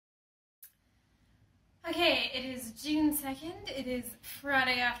Okay, it is June 2nd. It is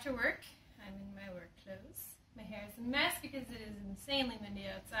Friday after work. I'm in my work clothes. My hair is a mess because it is insanely windy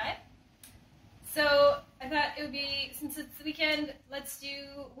outside. So I thought it would be, since it's the weekend, let's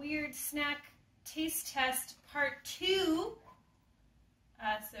do Weird Snack Taste Test Part 2.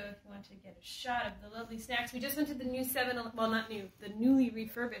 So if you want to get a shot of the lovely snacks, we just went to the new the newly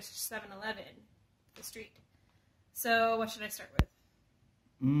refurbished 7-Eleven, the street. So what should I start with?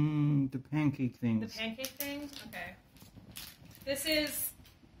 The pancake things. The pancake things? Okay. This is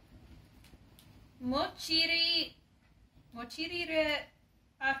mochiri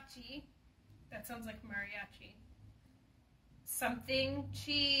achi. That sounds like mariachi. Something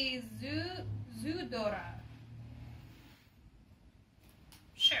chizudora.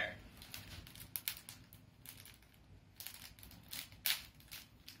 Sure.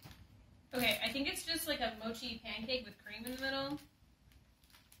 Okay, I think it's just like a mochi pancake with cream in the middle.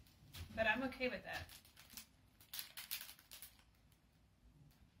 But I'm okay with that.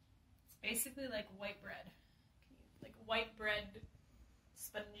 It's basically like white bread. Like white bread,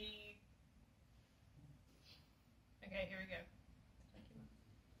 spongy. Okay, here we go.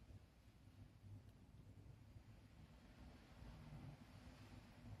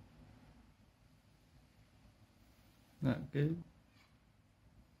 Not good.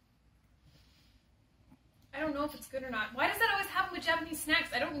 I don't know if it's good or not. Why does that always happen with Japanese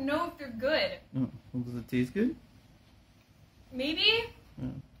snacks? I don't know if they're good. Oh, well, does it taste good? Maybe?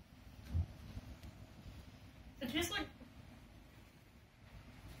 Oh. It tastes like...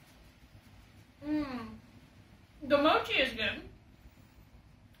 The mochi is good.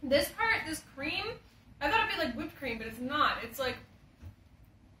 This part, this cream, I thought it'd be like whipped cream, but it's not. It's like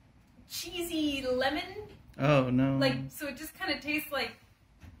cheesy lemon. Oh, no. Like, so it just kind of tastes like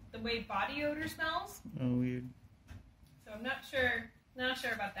the way body odor smells. Oh, weird. So I'm not sure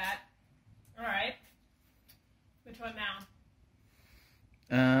about that. All right. Which one now?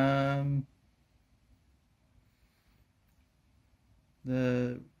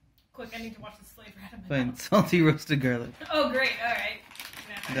 The... Quick, I need to watch this flavor out of my Fine, mouth. salty roasted garlic. Oh, great. All right.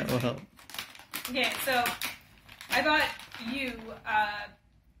 That will help. Okay, so I bought you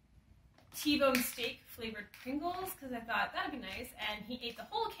T-bone steak flavored Pringles because I thought that'd be nice, and he ate the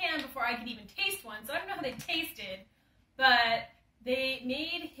whole can before I could even taste one, so I don't know how they tasted, but they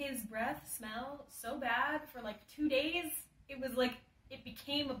made his breath smell so bad for like 2 days. It was like it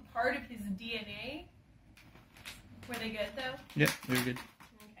became a part of his DNA. Were they good though? Yep, they're good.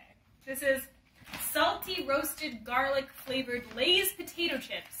 Okay. This is salty roasted garlic flavored Lay's potato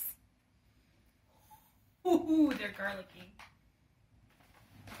chips. Ooh, they're garlicky.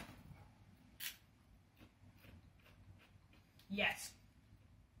 Yes.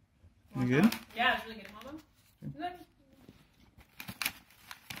 You good? Yeah, it's really good. Mama?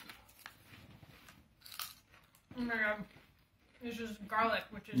 Oh my god. This is garlic,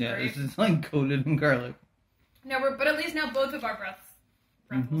 which is great. This is like coated in garlic. No, but at least now both of our breath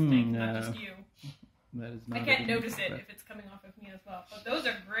will stink, not just you. That is not I can't notice it if it's coming off of me as well. But those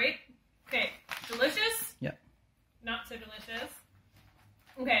are great. Okay, delicious? Yeah. Not so delicious.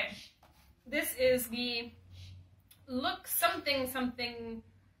 Okay, this is the Look Something Something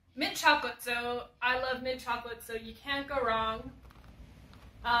mint chocolate. So I love mint chocolate, so you can't go wrong.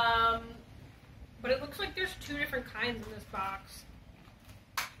 But it looks like there's 2 different kinds in this box.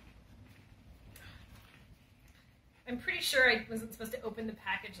 I'm pretty sure I wasn't supposed to open the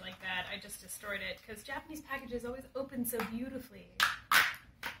package like that. I just destroyed it because Japanese packages always open so beautifully.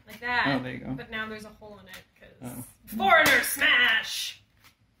 Like that. Oh, there you go. But now there's a hole in it because foreigner smash!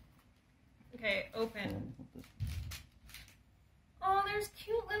 Okay, open. Oh, there's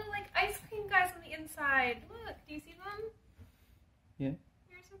cute little like ice cream guys on the inside. Look, do you see them? Yeah.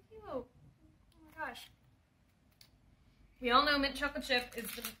 They're so cute. Oh my gosh. We all know mint chocolate chip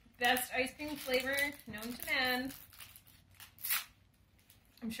is the best ice cream flavor known to man.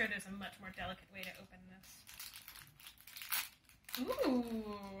 I'm sure there's a much more delicate way to open this. Ooh.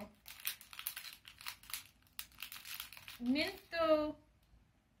 Minto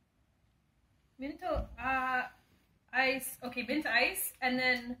ice. Okay, mint ice, and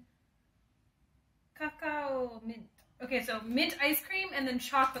then cacao mint. Okay, so mint ice cream and then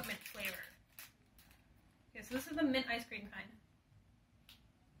chocolate mint flavor. Okay, so this is the mint ice cream kind.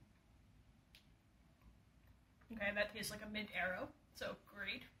 Okay, that tastes like a mint arrow, so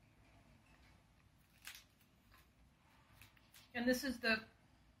great. And this is the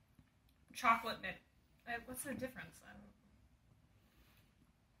chocolate mint. What's the difference?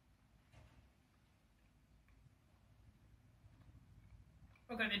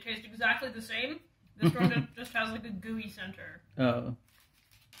 Okay, they taste exactly the same. This one just has like a gooey center. Oh.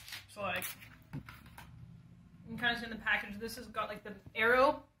 So like, You can kind of see in the package, this has got like the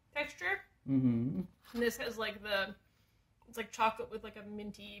arrow texture. Mm-hmm. And this has like it's like chocolate with like a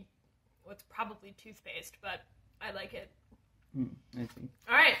minty, what's probably toothpaste, but I like it. I see.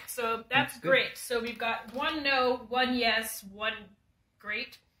 All right, so that's good. great. So we've got 1 no, 1 yes, 1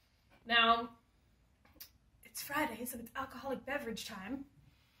 great. Now, it's Friday, so it's alcoholic beverage time.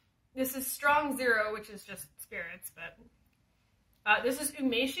 This is Strong Zero, which is just spirits, but this is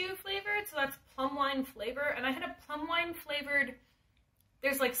umeshu flavored, so that's plum wine flavor. And I had a plum wine flavored.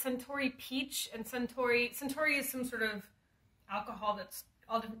 There's like Suntory peach and Suntory. Suntory is some sort of alcohol that's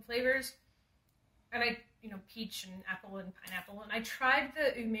all different flavors. And peach and apple and pineapple. And I tried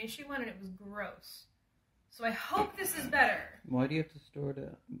the umeshu one and it was gross. So I hope this is better. Why do you have to store it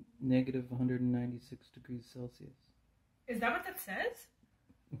at negative 196 degrees Celsius? Is that what that says?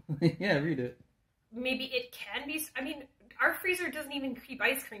 Yeah, read it. Maybe it can be. I mean, our freezer doesn't even keep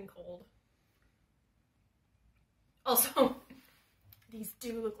ice cream cold. Also, these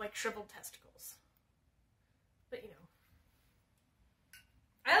do look like shriveled testicles. But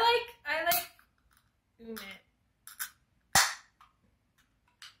I like ume.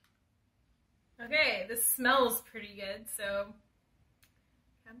 Okay, this smells pretty good, so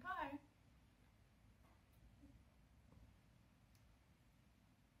kanpai.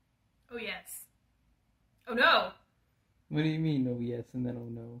 Oh yes. Oh no! What do you mean, oh yes, and then oh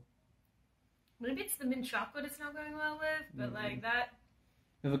no? Maybe it's the mint chocolate it's not going well with, but like that.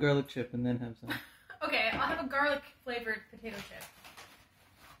 Have a garlic chip and then have some. Okay, I'll have a garlic flavored potato chip.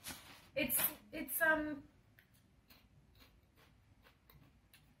 It's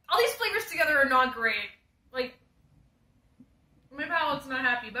all these flavors together are not great. Like, my palate's not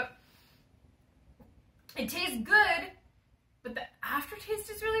happy, but it tastes good, but the aftertaste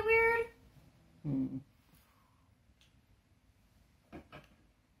is really weird.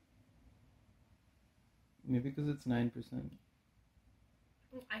 Maybe because it's 9%.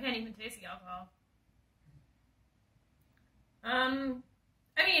 I can't even taste the alcohol.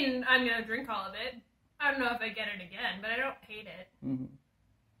 I mean, I'm gonna drink all of it. I don't know if I get it again, but I don't hate it.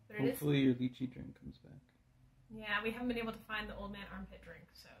 But it Hopefully your lychee drink comes back. Yeah, we haven't been able to find the old man armpit drink,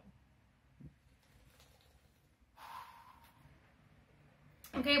 so.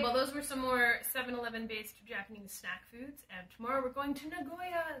 Okay, well those were some more 7-Eleven based Japanese snack foods, and tomorrow we're going to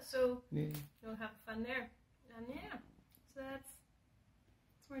Nagoya, so we'll have fun there. And yeah, so that's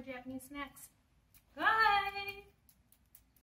more Japanese snacks. Bye!